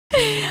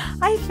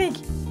I think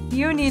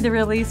you need to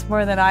release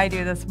more than I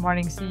do this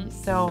morning,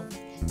 so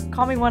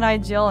call me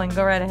One-Eyed Jill and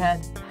go right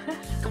ahead.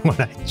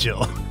 One-Eyed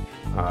Jill.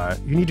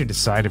 You need to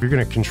decide if you're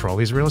going to control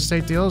these real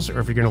estate deals or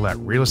if you're going to let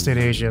real estate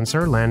agents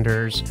or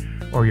lenders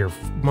or your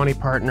money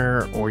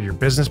partner or your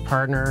business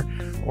partner,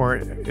 or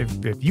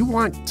if you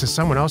want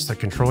someone else to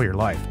control your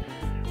life.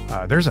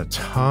 There's a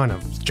ton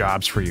of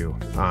jobs for you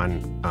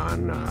on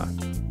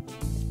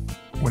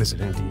what is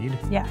it, Indeed?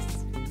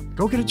 Yes.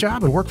 Go get a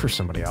job and work for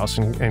somebody else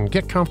and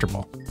get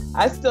comfortable.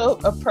 I still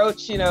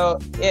approach, it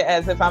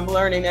as if I'm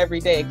learning every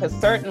day, because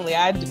certainly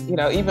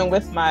even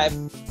with my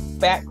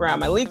background,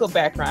 my legal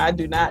background, I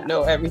do not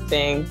know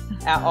everything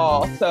at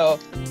all. So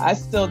I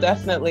still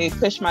definitely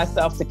push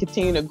myself to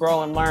continue to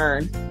grow and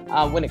learn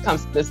when it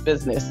comes to this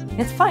business.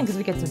 It's fun because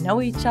we get to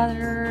know each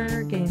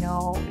other,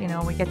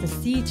 we get to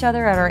see each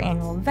other at our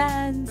annual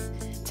events.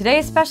 Today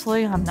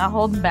especially, I'm not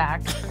holding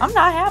back. I'm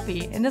not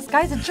happy, and this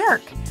guy's a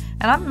jerk,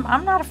 and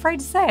I'm not afraid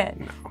to say it.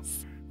 No.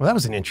 Well, that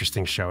was an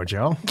interesting show,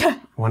 Jill.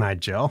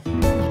 One-Eyed Jill.